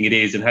exciting it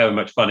is and how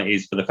much fun it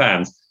is for the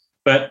fans.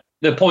 But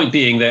the point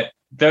being that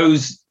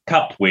those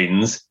cup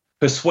wins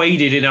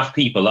persuaded enough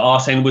people that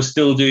Arsene was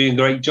still doing a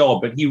great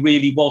job, but he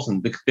really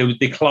wasn't. The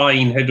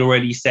decline had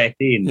already set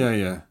in.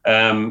 Yeah.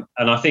 And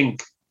I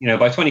think,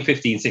 by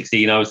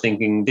 2015-16, I was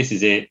thinking, this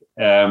is it.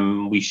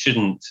 We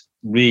shouldn't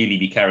really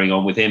be carrying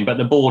on with him. But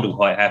the board were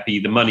quite happy.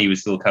 The money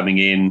was still coming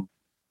in.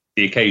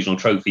 The occasional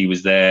trophy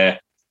was there.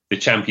 The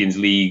Champions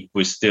League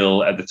was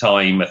still, at the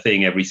time, a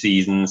thing every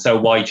season. So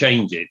why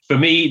change it? For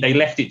me, they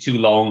left it too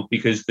long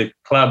because the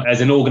club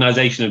as an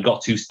organisation had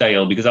got too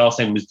stale because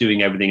Arsene was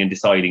doing everything and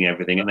deciding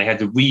everything. And they had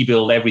to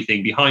rebuild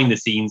everything behind the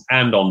scenes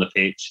and on the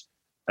pitch.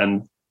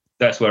 And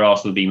that's where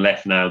Arsenal have been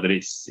left now, that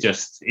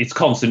it's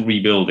constant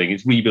rebuilding.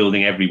 It's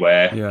rebuilding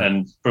everywhere. Yeah.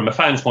 And from a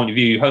fan's point of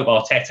view, you hope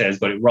Arteta has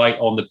got it right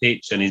on the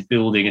pitch and is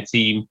building a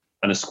team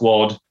and a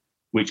squad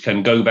which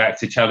can go back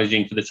to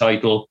challenging for the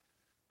title.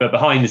 But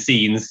behind the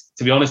scenes,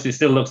 to be honest, it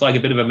still looks like a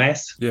bit of a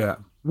mess. Yeah.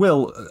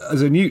 Will,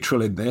 as a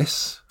neutral in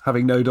this,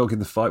 having no dog in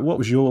the fight, what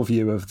was your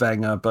view of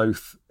Wenger,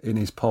 both in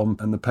his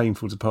pomp and the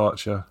painful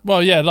departure?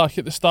 Well, yeah, like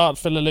at the start,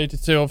 Phil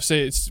alluded to,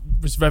 obviously it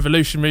was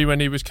revolutionary when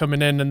he was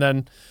coming in, and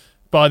then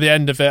by the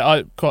end of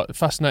it, quite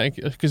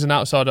fascinating, because as an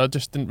outsider, I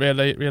just didn't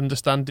really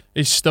understand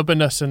his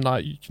stubbornness, and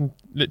like you can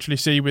literally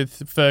see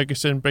with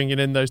Ferguson bringing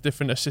in those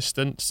different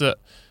assistants that,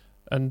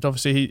 and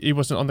obviously he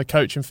wasn't on the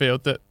coaching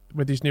field, that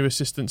with his new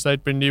assistants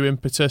they'd bring new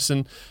impetus,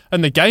 and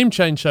the game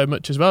changed so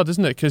much as well,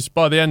 doesn't it? Because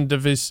by the end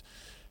of his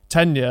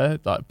tenure,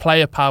 like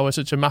player power is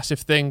such a massive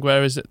thing,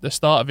 whereas at the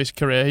start of his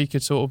career he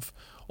could sort of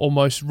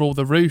almost rule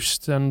the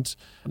roost and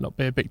not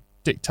be a big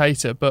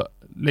dictator but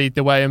lead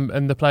the way,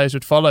 and the players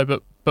would follow,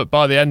 but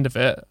by the end of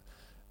it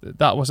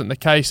that wasn't the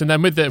case. And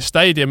then with the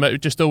stadium,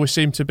 it just always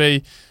seemed to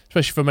be,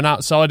 especially from an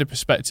outsider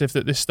perspective,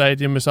 that this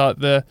stadium was like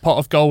the pot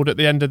of gold at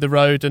the end of the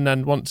road, and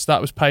then once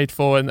that was paid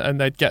for and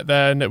they'd get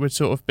there and it would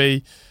sort of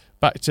be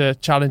back to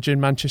challenging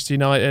Manchester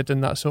United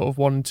and that sort of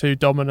 1-2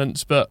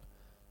 dominance, but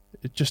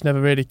it just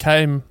never really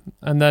came.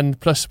 And then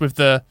plus with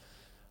the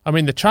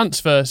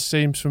transfer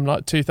seems from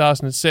like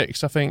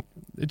 2006, I think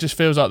it just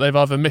feels like they've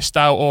either missed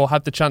out or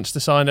had the chance to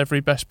sign every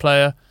best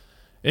player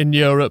in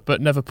Europe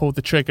but never pulled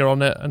the trigger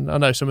on it. And I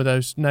know some of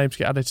those names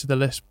get added to the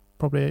list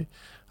probably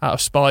out of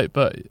spite,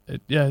 but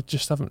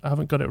just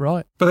haven't got it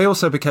right. But they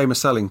also became a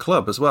selling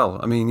club as well.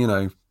 I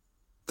mean,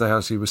 they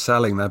actually were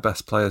selling their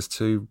best players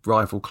to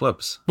rival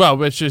clubs. Well,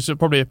 which is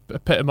probably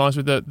epitomised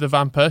with the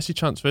Van Persie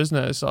transfer, isn't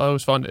it? I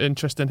always find it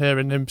interesting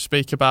hearing him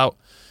speak about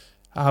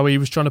how he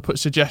was trying to put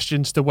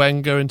suggestions to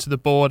Wenger and to the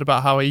board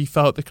about how he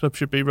felt the club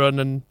should be run,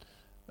 and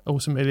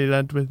ultimately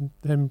led with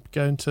him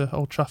going to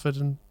Old Trafford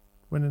and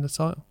winning the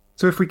title.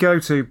 So if we go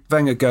to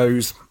Wenger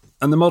goes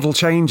and the model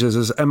changes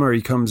as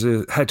Emery comes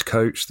as head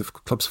coach, the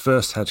club's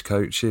first head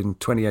coach in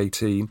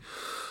 2018,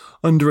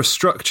 under a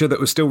structure that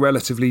was still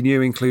relatively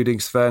new, including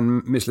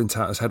Sven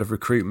Mislintat as head of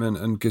recruitment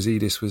and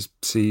Gazidis was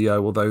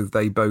CEO, although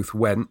they both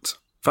went.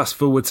 Fast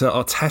forward to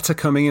Arteta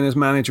coming in as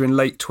manager in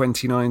late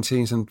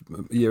 2019,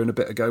 and a year and a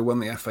bit ago won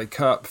the FA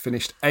Cup,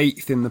 finished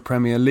 8th in the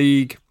Premier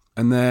League.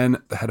 And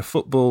then the head of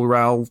football,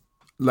 Raul,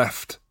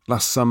 left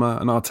last summer,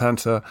 and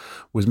Arteta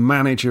was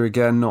manager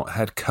again, not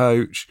head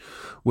coach,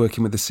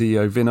 working with the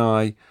CEO,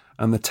 Vinay,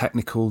 and the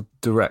technical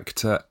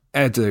director,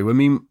 Edu. I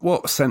mean,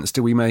 what sense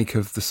do we make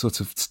of the sort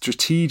of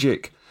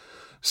strategic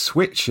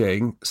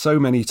switching so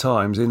many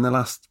times in the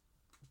last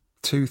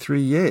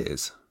 2-3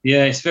 years?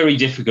 Yeah, it's very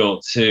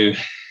difficult to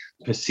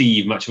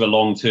perceive much of a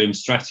long-term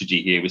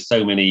strategy here with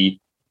so many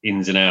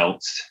ins and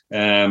outs.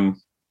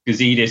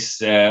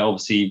 Gazidis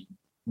obviously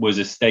was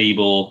a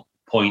stable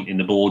point in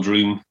the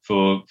boardroom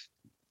for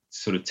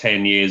sort of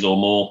 10 years or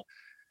more.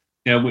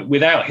 You know,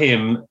 without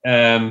him,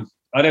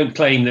 I don't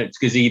claim that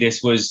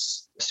Gazidis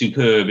was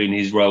superb in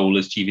his role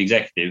as chief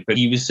executive, but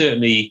he was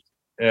certainly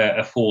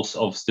a force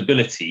of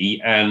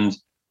stability and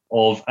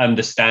of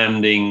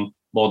understanding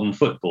modern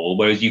football.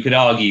 Whereas you could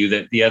argue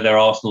that the other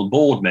Arsenal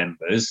board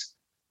members,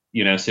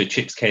 you know, so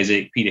Chips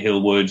Keswick, Peter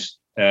Hillwood,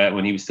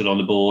 when he was still on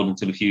the board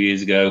until a few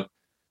years ago,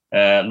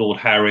 Lord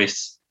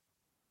Harris,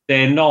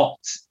 they're not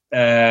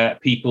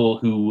people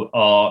who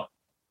are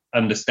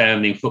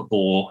understanding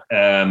football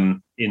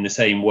in the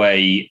same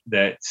way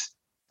that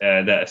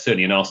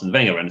certainly an Arsene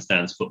Wenger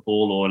understands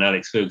football, or an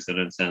Alex Ferguson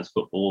understands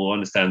football, or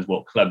understands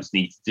what clubs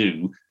need to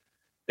do.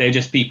 They're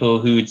just people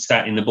who had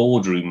sat in the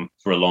boardroom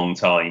for a long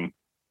time.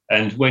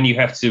 And when you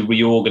have to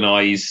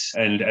reorganise,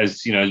 and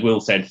as you know, as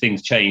Will said,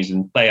 things changed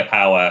and player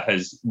power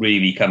has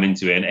really come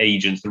into it, and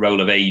agents, the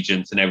role of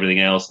agents and everything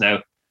else.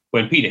 Now,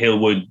 when Peter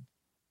Hillwood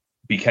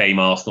became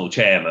Arsenal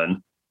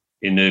chairman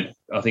in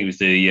I think it was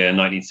the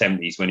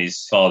 1970s when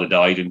his father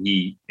died and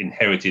he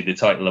inherited the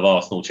title of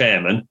Arsenal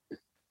chairman,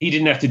 he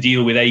didn't have to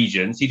deal with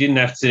agents. He didn't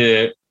have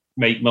to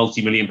make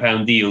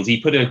multi-million-pound deals.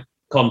 He put a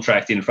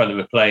contract in front of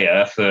a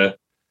player for,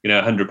 you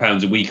know,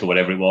 £100 a week or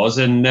whatever it was,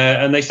 and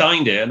they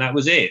signed it, and that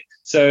was it.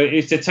 So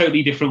it's a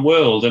totally different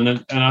world,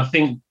 and I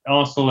think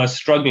Arsenal are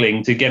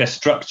struggling to get a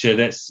structure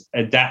that's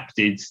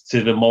adapted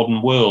to the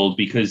modern world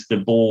because the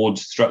board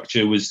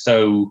structure was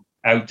so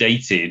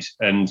outdated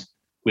and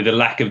with a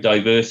lack of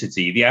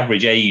diversity. The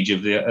average age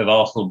of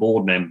Arsenal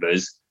board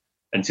members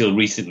until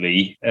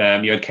recently,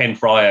 you had Ken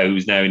Fryer,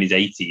 who's now in his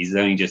 80s, has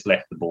only just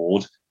left the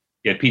board.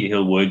 You had Peter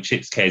Hillwood,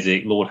 Chips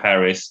Keswick, Lord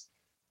Harris.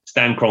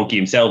 Stan Kroenke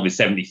himself is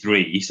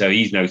 73, so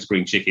he's no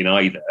spring chicken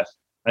either.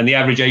 And the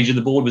average age of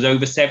the board was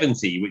over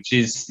 70, which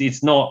is,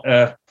 it's not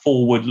a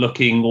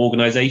forward-looking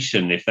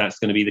organisation if that's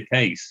going to be the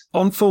case.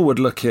 On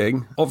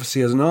forward-looking,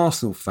 obviously as an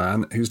Arsenal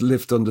fan who's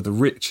lived under the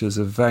riches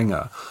of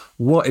Wenger,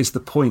 what is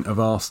the point of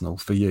Arsenal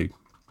for you?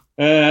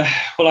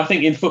 Well, I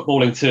think in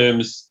footballing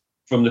terms,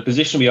 from the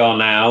position we are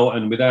now,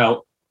 and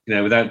without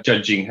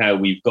judging how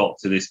we've got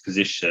to this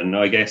position,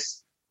 I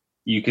guess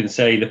you can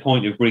say the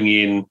point of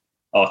bringing in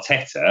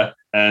Arteta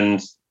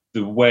and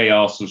the way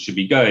Arsenal should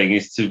be going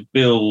is to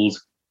build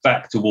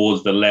back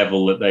towards the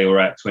level that they were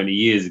at 20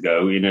 years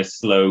ago in a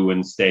slow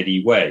and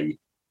steady way,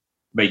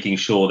 making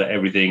sure that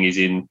everything is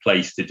in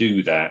place to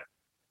do that.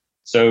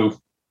 So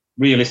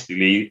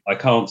realistically, I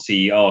can't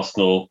see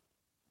Arsenal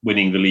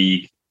winning the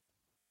league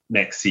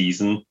next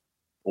season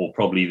or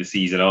probably the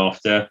season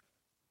after.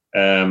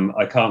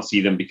 I can't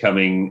see them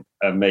becoming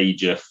a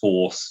major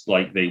force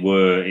like they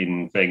were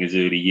in Wenger's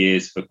early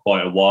years for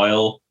quite a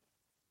while.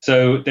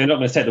 So they're not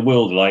going to set the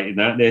world alight in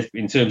that.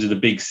 In terms of the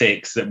big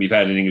six that we've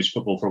had in English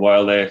football for a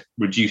while, they're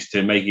reduced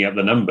to making up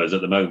the numbers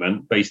at the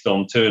moment based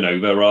on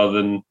turnover rather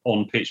than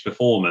on-pitch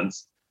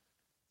performance.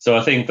 So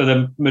I think for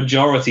the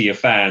majority of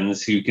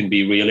fans who can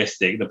be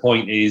realistic, the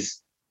point is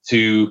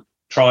to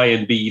try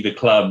and be the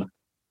club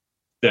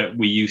that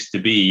we used to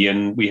be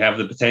and we have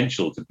the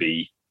potential to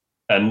be,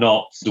 and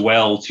not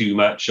dwell too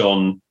much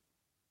on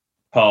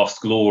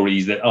past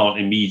glories that aren't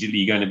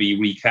immediately going to be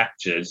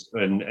recaptured.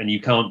 And you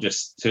can't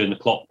just turn the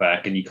clock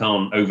back, and you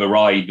can't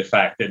override the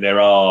fact that there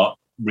are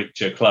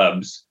richer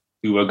clubs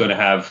who are going to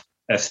have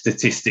a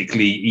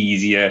statistically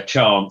easier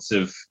chance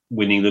of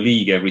winning the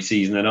league every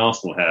season than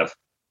Arsenal have.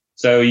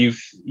 So you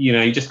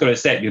just got to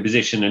set your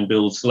position and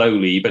build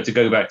slowly. But to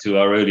go back to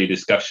our earlier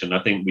discussion,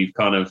 I think we've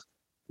kind of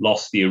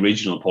lost the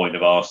original point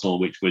of Arsenal,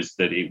 which was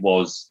that it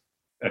was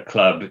a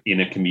club in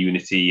a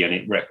community and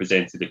it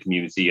represented the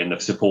community, and the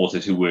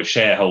supporters who were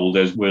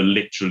shareholders were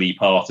literally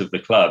part of the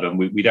club. And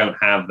we don't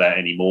have that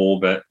anymore,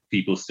 but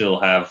people still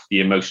have the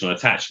emotional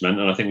attachment.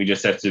 And I think we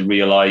just have to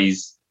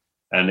realise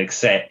and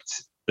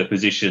accept the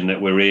position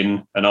that we're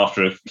in. And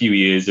after a few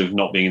years of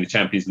not being in the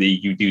Champions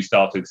League, you do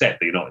start to accept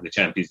that you're not in the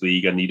Champions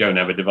League and you don't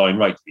have a divine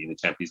right to be in the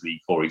Champions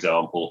League, for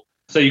example.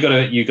 So you've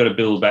got to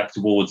build back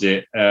towards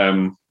it.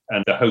 And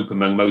the hope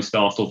among most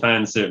Arsenal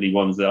fans, certainly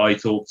ones that I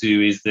talk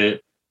to, is that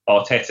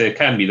Arteta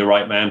can be the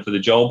right man for the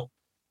job,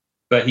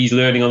 but he's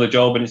learning on the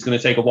job and it's going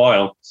to take a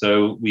while.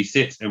 So we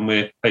sit and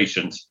we're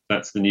patient.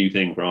 That's the new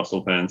thing for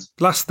Arsenal fans.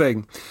 Last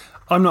thing,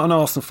 I'm not an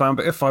Arsenal fan,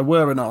 but if I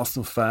were an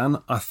Arsenal fan,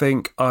 I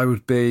think I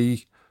would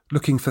be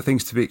looking for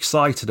things to be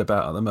excited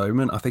about at the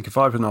moment. I think if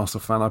I were an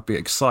Arsenal fan, I'd be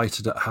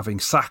excited at having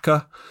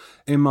Saka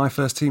in my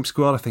first team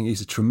squad. I think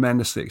he's a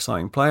tremendously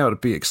exciting player.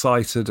 I'd be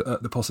excited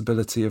at the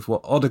possibility of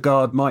what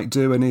Odegaard might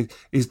do and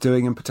is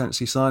doing and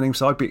potentially signing.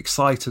 So I'd be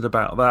excited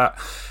about that.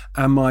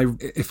 And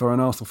if I'm an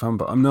Arsenal fan,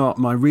 but I'm not,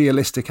 my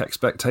realistic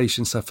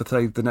expectations for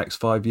the next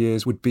 5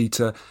 years would be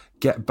to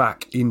get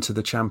back into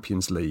the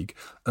Champions League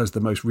as the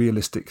most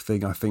realistic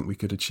thing I think we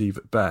could achieve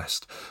at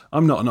best.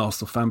 I'm not an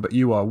Arsenal fan, but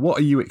you are. What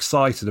are you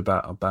excited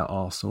about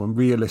Arsenal? And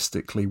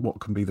realistically, what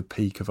can be the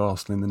peak of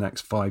Arsenal in the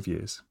next 5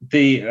 years?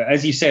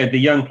 As you said, the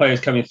young players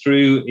coming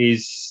through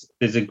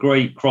there's a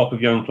great crop of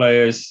young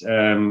players.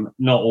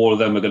 Not all of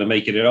them are going to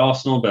make it at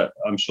Arsenal, but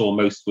I'm sure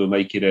most will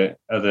make it at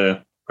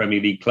other Premier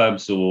League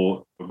clubs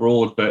or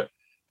abroad.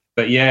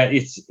 But yeah,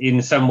 it's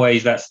in some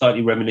ways that's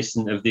slightly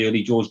reminiscent of the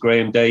early George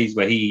Graham days,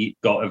 where he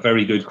got a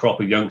very good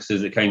crop of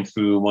youngsters that came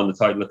through and won the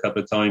title a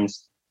couple of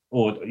times.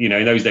 Or, in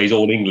those days,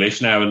 all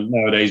English.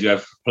 Nowadays, you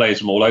have players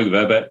from all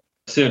over. But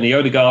certainly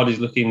Odegaard is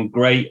looking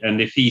great. And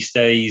if he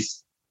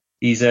stays,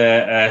 he's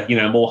a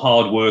more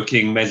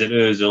hard-working Mesut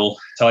Ozil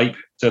type.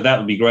 So that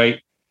would be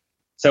great.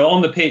 So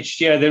on the pitch,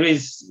 there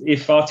is,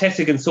 if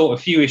Arteta can sort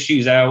a few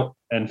issues out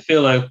and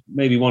fill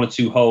maybe one or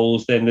two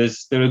holes, then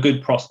there are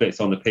good prospects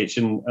on the pitch.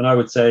 And I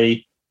would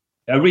say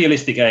a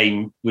realistic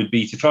aim would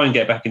be to try and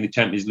get back in the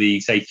Champions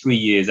League, say 3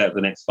 years out of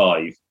the next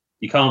 5.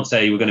 You can't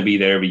say we're going to be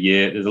there every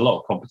year. There's a lot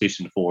of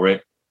competition for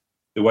it.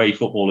 The way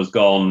football has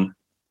gone,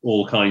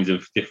 all kinds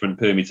of different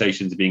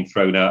permutations are being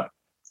thrown up.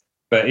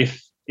 But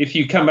if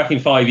you come back in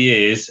 5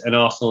 years and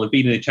Arsenal have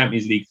been in the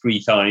Champions League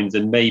 3 times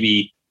and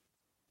maybe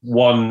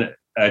won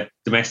a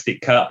domestic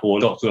cup or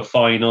got to a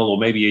final or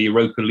maybe a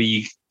Europa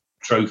League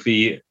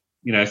trophy,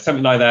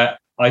 something like that,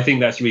 I think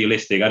that's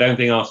realistic. I don't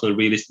think Arsenal are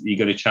realistically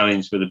going to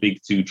challenge for the big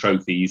 2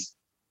 trophies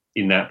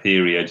in that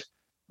period,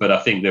 but I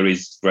think there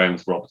is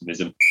grounds for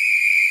optimism.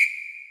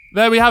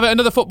 There we have it,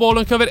 another Football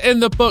Uncovered in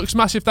the books.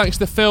 Massive thanks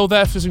to Phil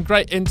there for some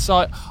great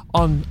insight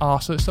on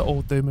Arsenal. It's not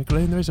all doom and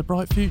gloom. There is a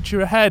bright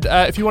future ahead.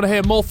 If you want to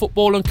hear more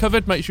Football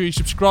Uncovered, make sure you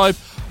subscribe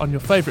on your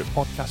favourite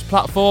podcast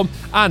platform.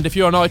 And if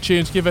you're on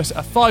iTunes, give us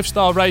a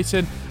 5-star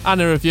rating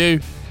and a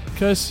review,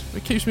 because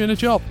it keeps me in a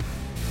job.